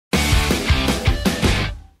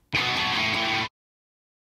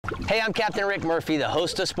Hey, I'm Captain Rick Murphy, the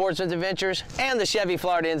host of Sportsman's Adventures and the Chevy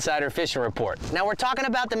Florida Insider Fishing Report. Now we're talking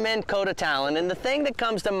about the Minn Kota Talon, and the thing that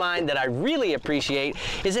comes to mind that I really appreciate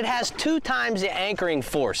is it has 2 times the anchoring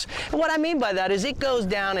force. And what I mean by that is it goes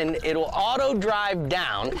down and it'll auto drive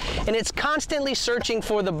down, and it's constantly searching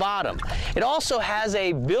for the bottom. It also has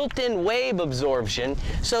a built-in wave absorption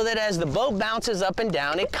so that as the boat bounces up and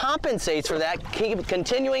down, it compensates for that,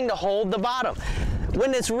 continuing to hold the bottom.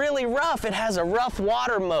 When it's really rough, it has a rough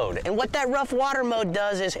water mode. And what that rough water mode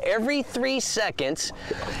does is every 3 seconds,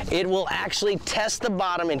 it will actually test the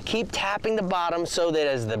bottom and keep tapping the bottom so that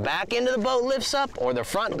as the back end of the boat lifts up or the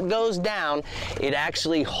front goes down, it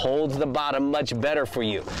actually holds the bottom much better for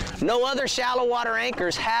you. No other shallow water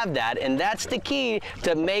anchors have that, and that's the key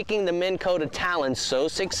to making the Minn Kota Talon so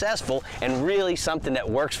successful and really something that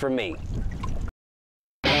works for me.